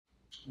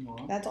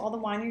What? That's all the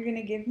wine you're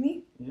gonna give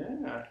me?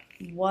 Yeah.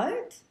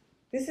 What?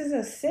 This is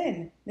a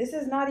sin. This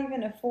is not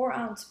even a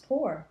 4-ounce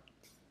pour.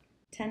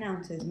 10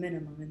 ounces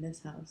minimum in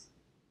this house.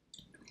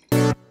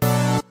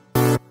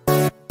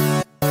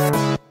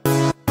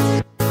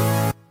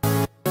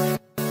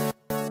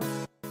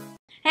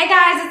 Hey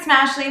guys, it's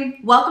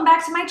Smashley. Welcome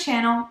back to my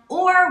channel,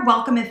 or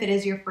welcome if it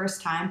is your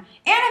first time. And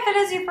if it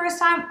is your first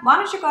time, why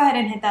don't you go ahead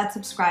and hit that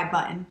subscribe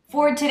button.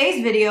 For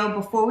today's video,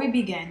 before we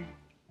begin,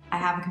 I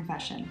have a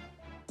confession.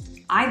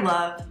 I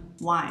love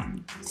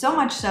wine. So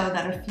much so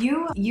that a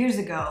few years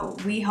ago,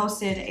 we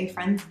hosted a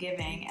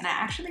Friendsgiving and I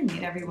actually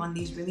made everyone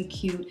these really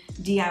cute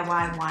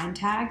DIY wine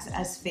tags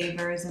as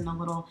favors and a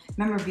little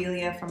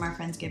memorabilia from our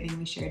Friendsgiving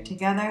we shared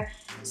together.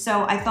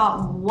 So I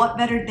thought, what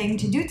better thing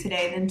to do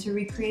today than to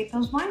recreate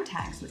those wine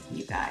tags with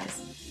you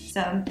guys.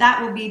 So that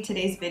will be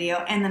today's video,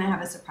 and then I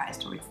have a surprise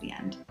towards the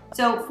end.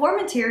 So for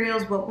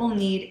materials, what we'll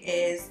need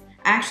is,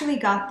 I actually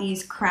got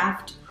these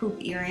craft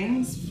hoop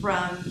earrings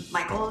from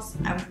Michael's.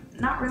 I'm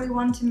not really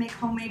one to make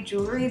homemade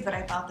jewelry, but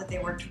I thought that they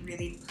worked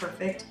really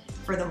perfect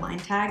for the wine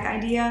tag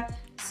idea.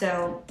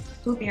 So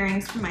hoop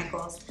earrings from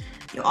Michael's.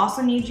 You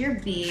also need your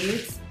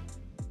beads.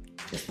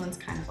 This one's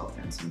kind of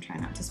open, so I'm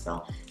trying not to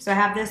spill. So I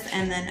have this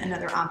and then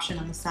another option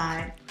on the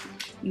side.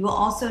 You will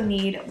also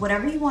need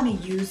whatever you want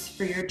to use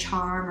for your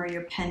charm or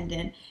your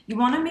pendant. You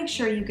want to make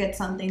sure you get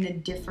something to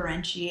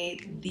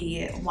differentiate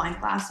the wine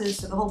glasses.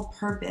 So the whole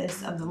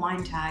purpose of the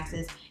wine tags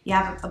is you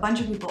have a bunch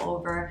of people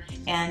over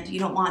and you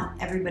don't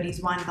want everybody's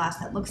wine glass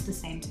that looks the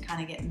same to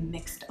kind of get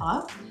mixed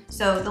up.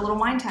 So the little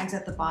wine tags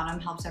at the bottom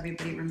helps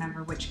everybody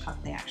remember which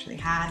cup they actually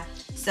had.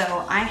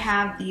 So I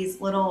have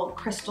these little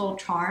crystal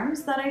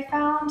charms that I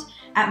found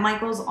at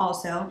Michael's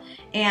also,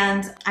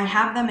 and I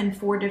have them in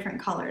 4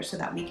 different colors so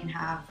that we can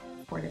have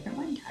 4 different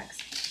wine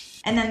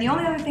tags. And then the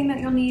only other thing that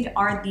you'll need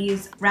are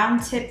these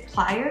round tip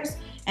pliers,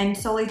 and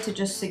solely to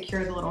just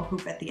secure the little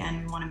hoop at the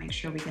end. We want to make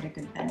sure we get a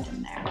good bend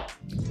in there.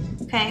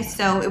 Okay,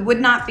 so it would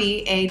not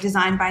be a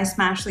Design by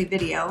Smashley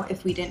video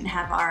if we didn't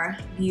have our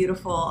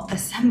beautiful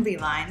assembly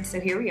line. So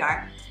here we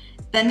are.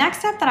 The next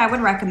step that I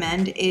would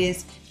recommend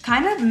is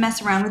kind of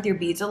mess around with your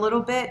beads a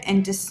little bit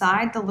and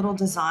decide the little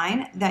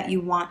design that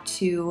you want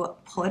to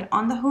put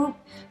on the hoop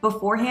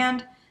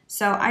beforehand.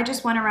 So I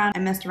just went around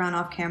and messed around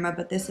off camera,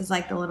 but this is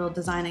like the little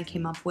design I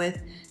came up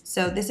with.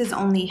 So this is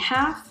only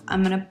half.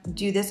 I'm gonna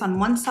do this on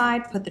one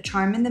side, put the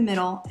charm in the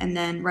middle, and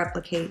then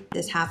replicate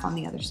this half on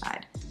the other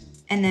side.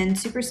 And then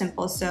super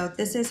simple. So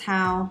this is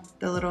how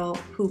the little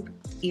hoop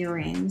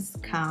earrings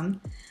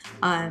come.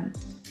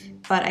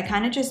 But I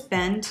kind of just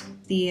bend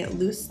the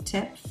loose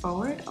tip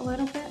forward a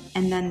little bit,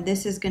 and then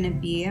this is gonna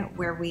be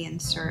where we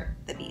insert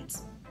the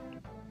beads.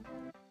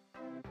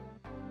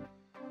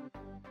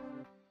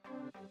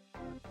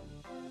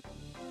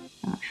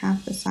 About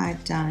half the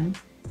side done.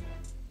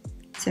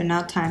 So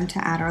now time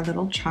to add our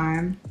little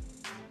charm.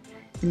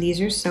 And these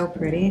are so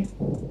pretty.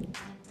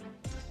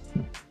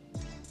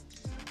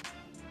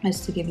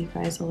 Just to give you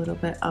guys a little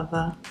bit of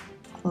a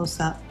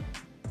close-up.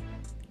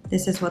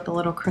 This is what the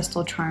little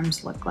crystal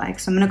charms look like.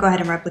 So I'm gonna go ahead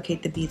and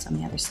replicate the beads on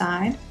the other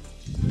side.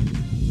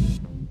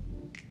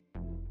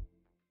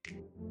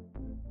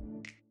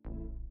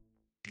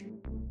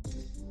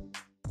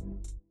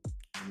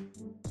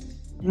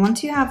 And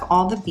once you have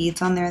all the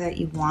beads on there that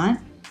you want,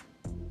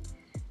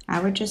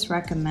 I would just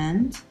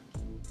recommend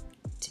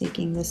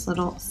taking this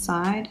little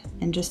side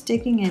and just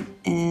sticking it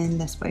in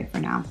this way for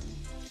now.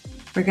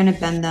 We're gonna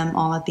bend them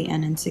all at the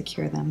end and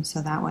secure them so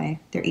that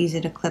way they're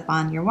easy to clip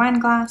on your wine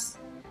glass.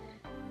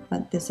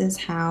 But this is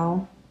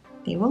how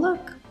they will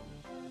look.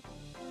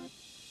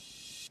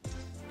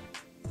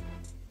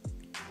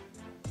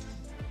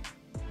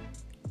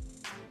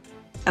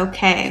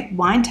 Okay,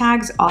 wine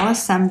tags all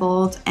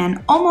assembled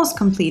and almost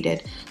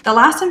completed. The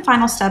last and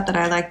final step that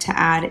I like to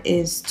add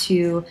is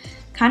to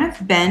kind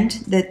of bend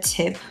the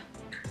tip.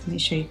 Let me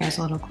show you guys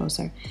a little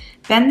closer.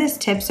 Bend this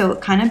tip so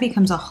it kind of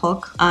becomes a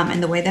hook.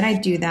 And the way that I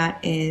do that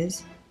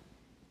is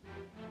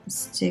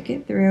stick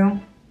it through,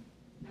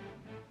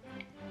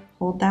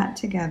 hold that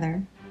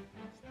together,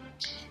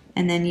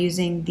 and then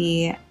using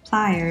the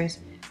pliers,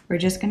 we're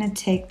just gonna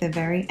take the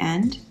very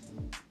end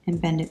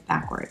and bend it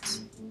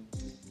backwards.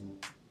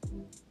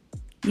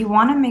 You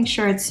wanna make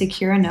sure it's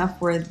secure enough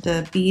where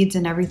the beads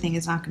and everything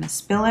is not gonna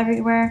spill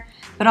everywhere,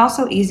 but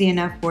also easy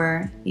enough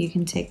where you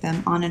can take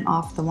them on and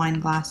off the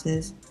wine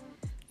glasses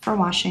for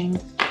washing.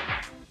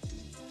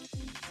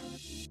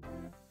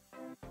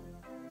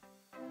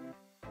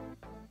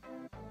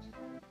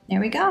 There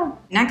we go.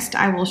 Next,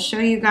 I will show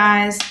you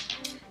guys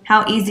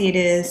how easy it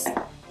is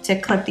to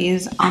clip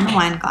these on the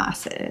wine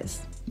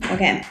glasses.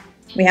 Okay,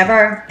 we have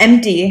our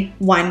empty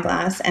wine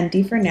glass,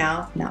 empty for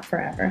now, not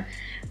forever.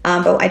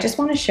 But I just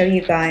want to show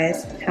you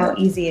guys how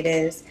easy it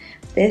is.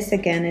 This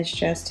again is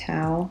just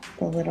how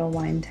the little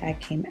wine tag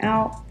came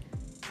out.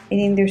 I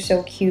think they're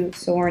so cute,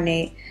 so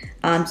ornate.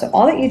 So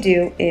all that you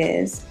do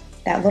is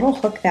that little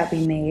hook that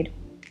we made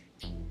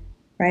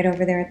right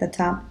over there at the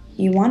top,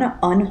 you want to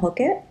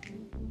unhook it.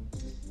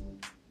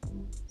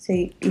 So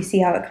you see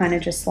how it kind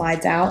of just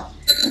slides out.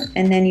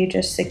 and then you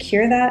just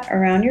secure that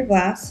around your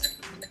glass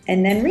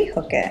and then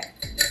rehook it.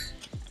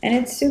 And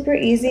it's super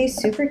easy,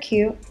 super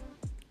cute.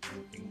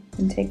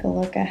 And take a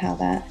look at how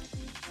that.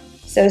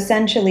 So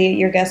essentially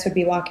your guests would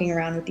be walking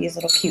around with these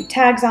little cute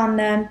tags on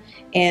them,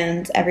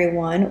 and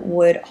everyone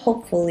would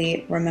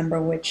hopefully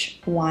remember which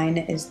wine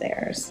is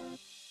theirs.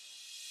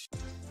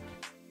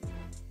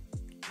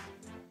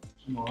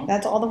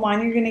 That's all the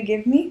wine you're gonna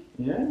give me?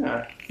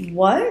 Yeah.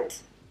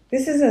 What?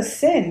 This is a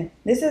sin.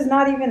 This is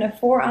not even a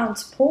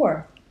 4-ounce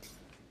pour.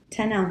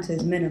 10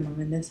 ounces minimum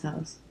in this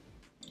house.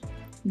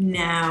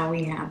 Now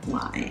we have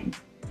wine.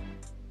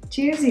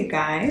 Cheers, you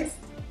guys.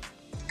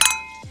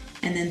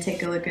 And then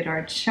take a look at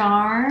our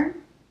charm.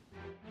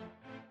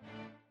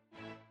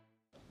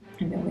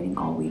 I've been waiting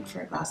all week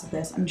for a glass of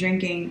this. I'm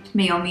drinking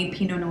Meiomi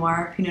Pinot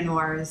Noir. Pinot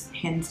Noir is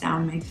hands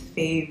down my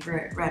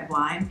favorite red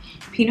wine.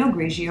 Pinot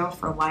Grigio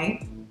for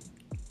white.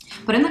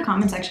 Put in the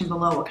comment section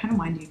below, what kind of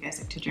wine do you guys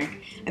like to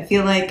drink? I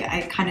feel like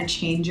I kind of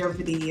change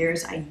over the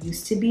years. I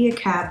used to be a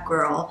Cab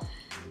girl.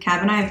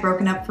 Cab and I have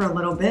broken up for a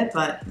little bit,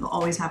 but it'll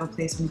always have a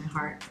place in my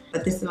heart.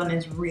 But this one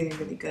is really,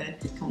 really good.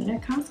 Got it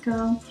at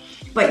Costco.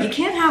 But you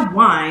can't have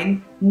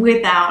wine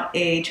without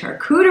a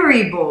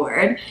charcuterie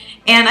board.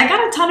 And I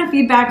got a ton of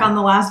feedback on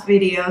the last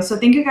video, so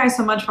thank you guys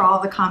so much for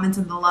all the comments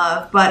and the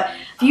love. But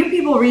a few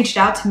people reached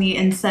out to me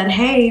and said,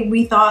 hey,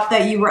 we thought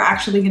that you were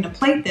actually gonna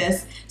plate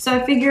this. So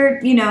I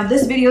figured, you know,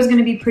 this video is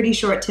gonna be pretty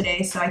short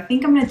today, so I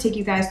think I'm gonna take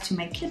you guys to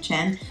my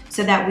kitchen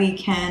so that we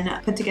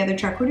can put together a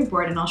charcuterie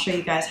board, and I'll show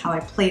you guys how I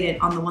plated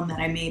on the one that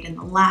I made in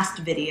the last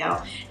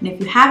video. And if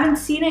you haven't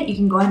seen it, you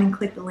can go ahead and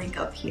click the link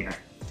up here.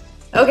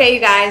 Okay, you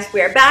guys, we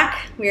are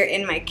back. We are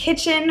in my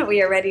kitchen.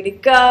 We are ready to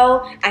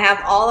go. I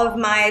have all of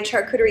my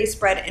charcuterie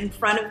spread in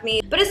front of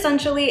me. But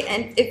essentially,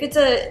 and if it's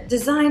a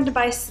designed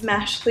by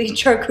Smashley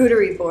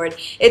charcuterie board,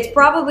 it's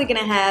probably gonna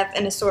have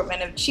an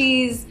assortment of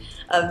cheese,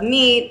 of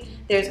meat.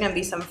 There's gonna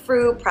be some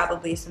fruit,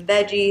 probably some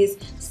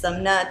veggies,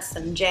 some nuts,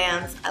 some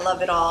jams. I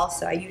love it all,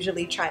 so I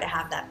usually try to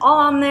have that all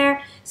on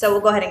there. So we'll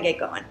go ahead and get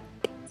going.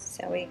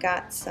 So we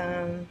got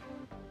some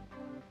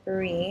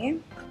brie.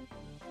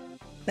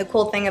 The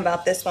cool thing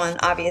about this one,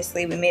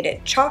 obviously, we made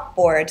it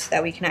chalkboard so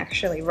that we can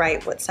actually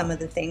write what some of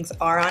the things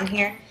are on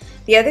here.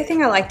 The other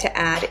thing I like to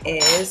add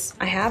is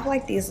I have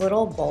like these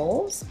little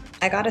bowls.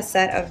 I got a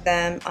set of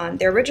them.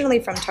 They're originally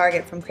from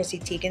Target, from Chrissy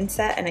Teigen's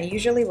set, and I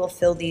usually will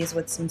fill these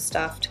with some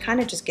stuff to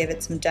kind of just give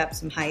it some depth,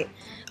 some height.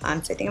 So I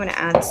think I'm gonna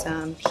add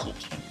some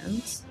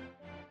pecans.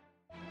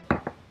 I'm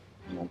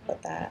gonna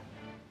put that,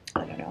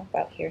 I don't know,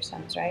 about here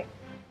sounds right.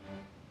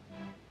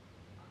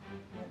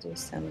 I'll do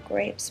some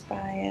grapes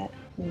by it,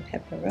 and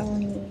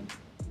pepperoni.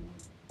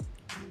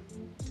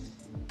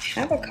 I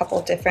have a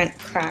couple different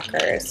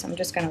crackers, so I'm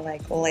just gonna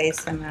like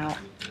lace them out.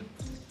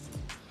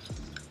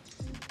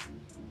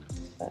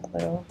 Put a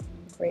little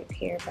grape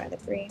here by the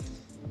brie.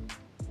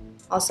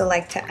 Also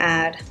like to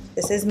add,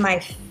 this is my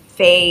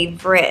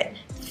favorite,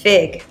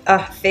 fig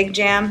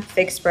jam,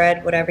 fig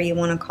spread, whatever you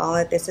want to call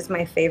it. This is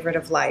my favorite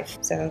of life.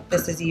 So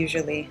this is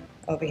usually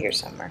over here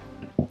somewhere.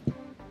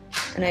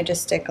 And I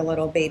just stick a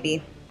little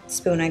baby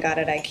spoon I got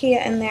at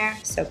IKEA in there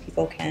so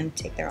people can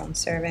take their own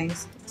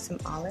servings. Some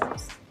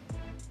olives.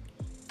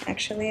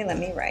 Actually, let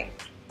me write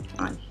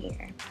on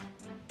here.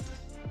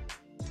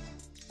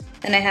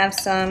 And I have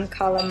some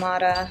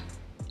Kalamata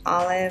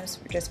olives.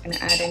 We're just gonna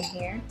add in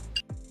here.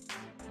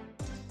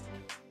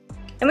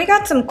 And we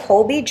got some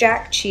Colby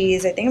Jack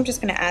cheese. I think I'm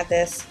just gonna add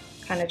this,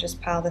 kind of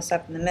just pile this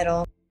up in the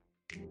middle.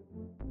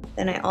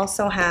 Then I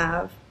also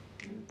have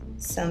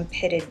some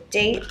pitted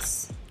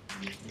dates.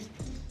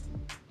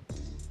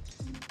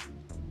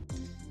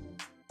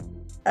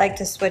 I like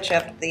to switch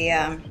up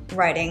the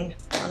writing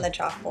on the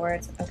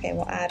chalkboard. Okay,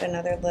 we'll add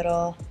another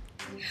little,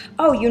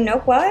 oh, you know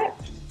what?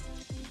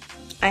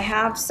 I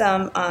have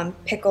some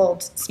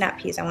pickled snap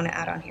peas I want to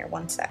add on here.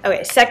 One sec.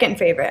 Okay, second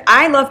favorite.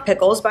 I love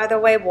pickles, by the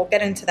way. We'll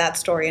get into that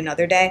story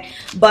another day.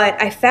 But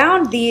I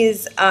found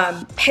these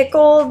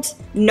pickled,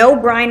 no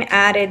brine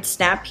added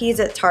snap peas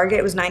at Target.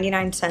 It was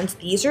 99 cents.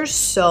 These are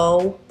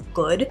so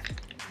good.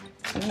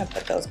 I'm gonna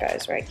put those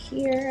guys right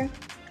here.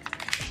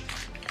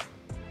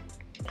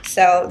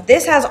 So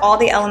this has all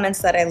the elements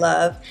that I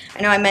love.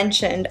 I know I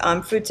mentioned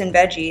fruits and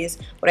veggies.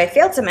 What I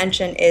failed to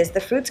mention is the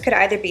fruits could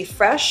either be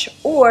fresh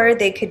or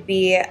they could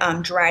be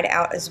dried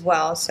out as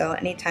well. So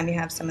anytime you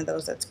have some of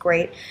those, that's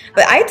great.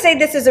 But I'd say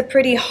this is a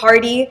pretty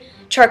hearty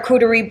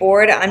charcuterie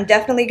board. I'm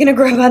definitely gonna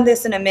grab on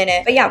this in a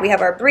minute. But yeah, we have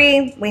our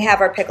brie, we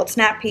have our pickled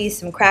snap peas,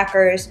 some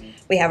crackers,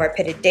 we have our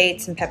pitted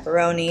dates and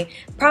pepperoni.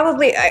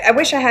 Probably, I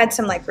wish I had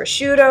some like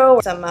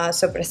prosciutto, some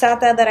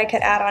sopressata that I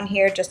could add on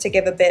here just to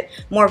give a bit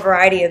more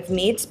variety of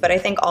meats. But I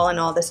think all in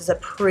all, this is a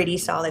pretty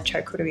solid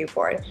charcuterie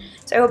board.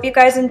 So I hope you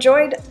guys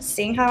enjoyed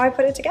seeing how I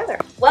put it together.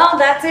 Well,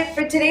 that's it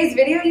for today's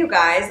video, you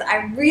guys.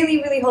 I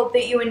really, really hope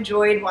that you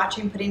enjoyed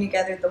watching putting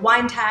together the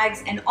wine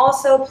tags and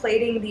also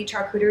plating the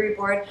charcuterie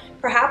board,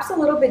 perhaps a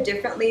little bit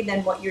differently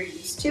than what you're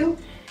used to.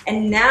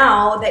 And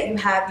now that you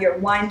have your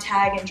wine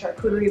tag and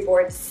charcuterie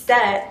board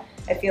set,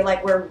 I feel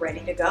like we're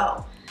ready to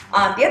go.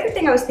 The other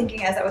thing I was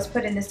thinking as I was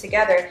putting this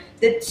together,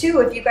 if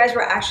you guys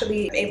were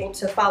actually able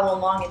to follow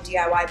along and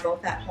DIY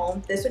both at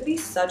home, this would be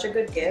such a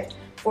good gift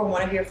for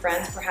one of your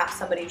friends. Perhaps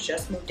somebody who's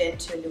just moved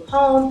into a new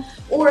home,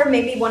 or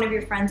maybe one of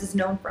your friends is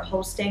known for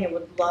hosting and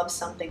would love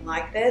something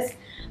like this.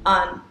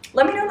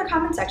 Let me know in the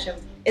comment section.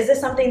 Is this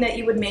something that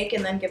you would make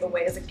and then give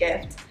away as a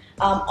gift?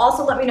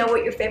 Also, let me know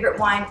what your favorite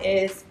wine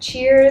is.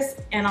 Cheers,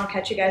 and I'll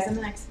catch you guys in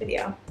the next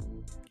video.